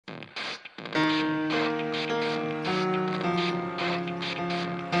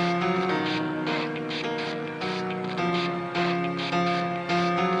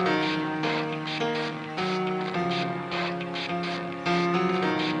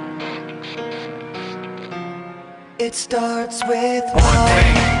It starts with one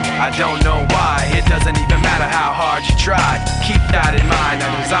thing, I don't know why. It doesn't even matter how hard you try. Keep that in mind. I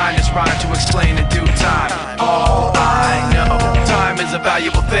designed this rhyme to explain in due time. All I know, time is a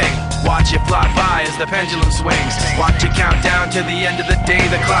valuable thing. Watch it fly by as the pendulum swings. Watch it count down to the end of the day.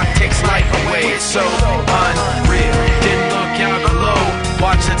 The clock takes life away. It's so unreal. Didn't look out below.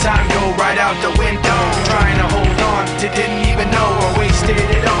 Watch the time go right out the window. Trying to hold on to didn't even know or wasted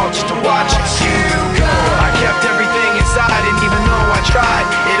it all.